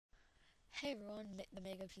Hey everyone, the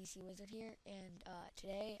Mega PC Wizard here, and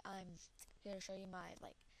today I'm going to show you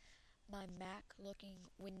my Mac looking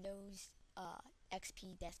Windows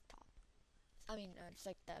XP desktop. Just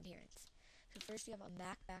like the appearance. So first you have a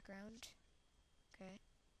Mac background. Okay.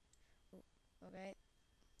 Ooh, okay.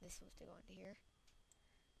 This is supposed to go into here.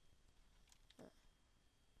 Okay.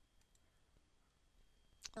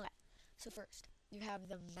 So first you have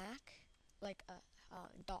the Mac like a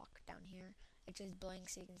dock down here. It's just blank,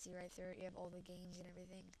 so you can see right through it. You have all the games and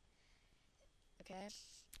everything. Okay.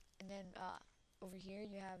 And then over here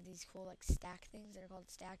you have these cool like stack things that are called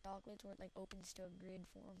stack docklets, where it like opens to a grid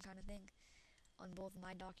form kind of thing on both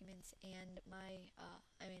my documents and my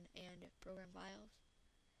and program files.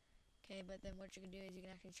 Okay, but then what you can do is you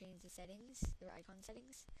can actually change the settings, your icon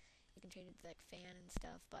settings. You can change it to like fan and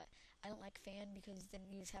stuff, but I don't like fan because then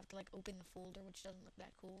you just have to like open the folder, which doesn't look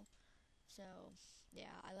that cool. So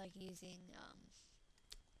yeah, I like using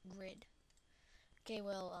grid. Okay,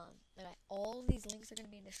 well, all these links are going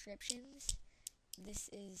to be in descriptions. This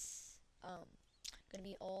is going to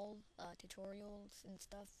be all tutorials and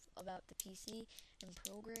stuff about the PC and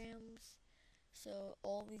programs. So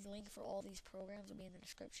all these links for all these programs will be in the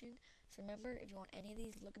description. So remember, if you want any of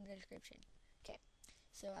these, look in the description. Okay.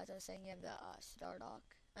 So as I was saying, you have the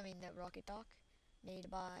the Rocket Dock, made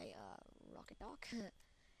by Rocket Dock.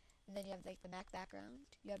 And then you have like the Mac background.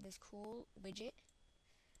 You have this cool widget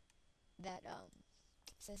that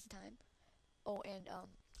says the time. Oh, and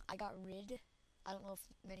I got rid. I don't know if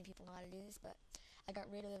many people know how to do this, but I got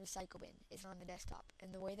rid of the recycle bin. It's on the desktop,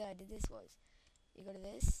 and the way that I did this was, you go to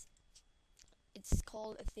this. It's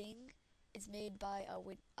called a thing. It's made by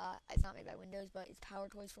it's not made by Windows, but it's Power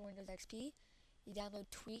Toys for Windows XP. You download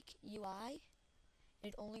Tweak UI,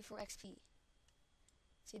 and it's only for XP.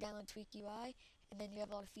 So you download Tweak UI, and then you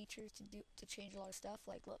have a lot of features to change a lot of stuff.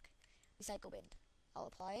 Like look, recycle bin. I'll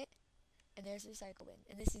apply it, and there's the recycle bin.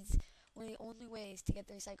 And this is one of the only ways to get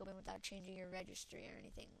the recycle bin without changing your registry or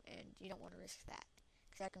anything, and you don't want to risk that,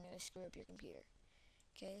 because that can really screw up your computer.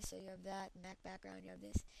 Okay, so you have that Mac background, you have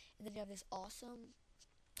this, and then you have this awesome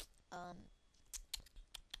um,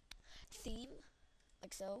 theme,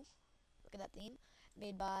 like so. Look at that theme,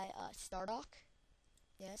 made by Stardock.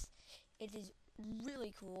 Yes, it is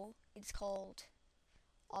really cool. It's called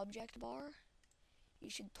Object Bar. You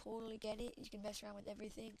should totally get it. You can mess around with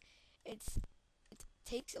everything. It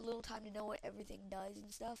takes a little time to know what everything does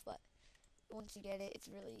and stuff, but once you get it, it's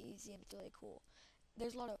really easy and it's really cool.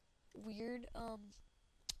 There's weird um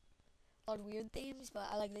a lot of weird themes, but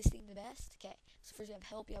I like this theme the best. Okay, so first you have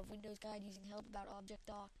help. You have Windows guide using help about Object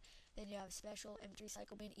Dock. Then you have special, empty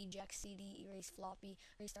recycle bin, eject CD, erase floppy,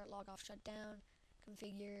 restart, log off, shutdown,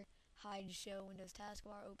 configure, hide, show, Windows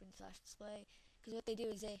taskbar, open slash display. Because what they do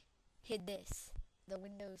is they hid this, the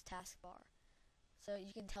Windows taskbar, so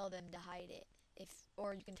you can tell them to hide it,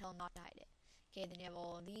 or you can tell them not to hide it. Okay, then you have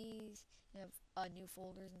all of these. You have new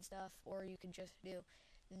folders and stuff, or you can just do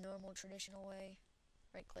the normal traditional way,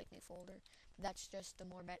 right click new folder. That's just the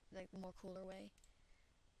more cooler way.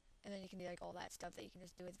 And then you can do like all that stuff that you can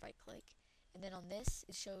just do with right click. And then on this,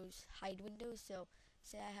 it shows hide windows. So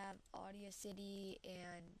say I have Audacity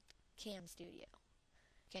and Cam Studio.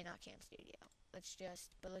 Okay, not Cam Studio. Let's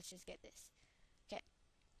just get this. Okay,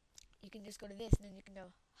 you can just go to this, and then you can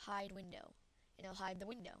go hide window, and it'll hide the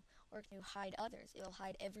window. Or if you hide others, it'll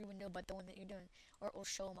hide every window but the one that you're doing, or it will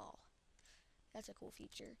show them all. That's a cool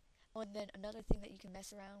feature. Oh, and then another thing that you can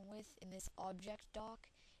mess around with in this object dock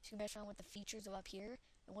is you can mess around with the features of up here.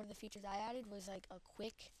 And one of the features I added was like a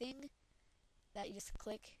quick thing that you just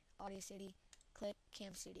click Audacity, click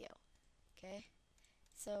Cam Studio. Okay,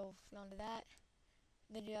 so if you're onto that,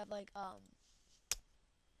 and then you have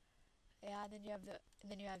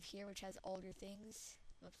and then you have here, which has all your things.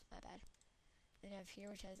 Oops, my bad. Then you have here,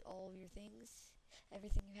 which has all of your things,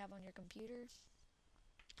 everything you have on your computer.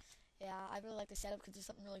 Yeah, I really like the setup because there's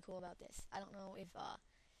something really cool about this. I don't know if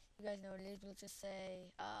you guys know what it is, but let's just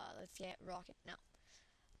say let's get Rocket. No,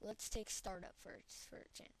 let's take Startup first for a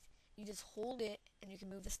chance. You just hold it and you can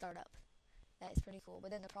move the startup. That is pretty cool.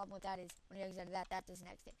 But then the problem with that is when you exit that does the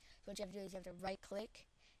next thing. So what you have to do is you have to right click,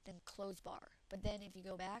 then close bar. But then if you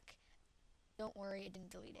go back, don't worry, it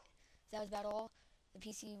didn't delete it. So that was about all. The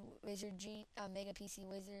PC Wizard Mega PC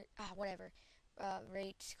Wizard, whatever.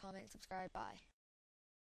 Rate, comment, subscribe, bye.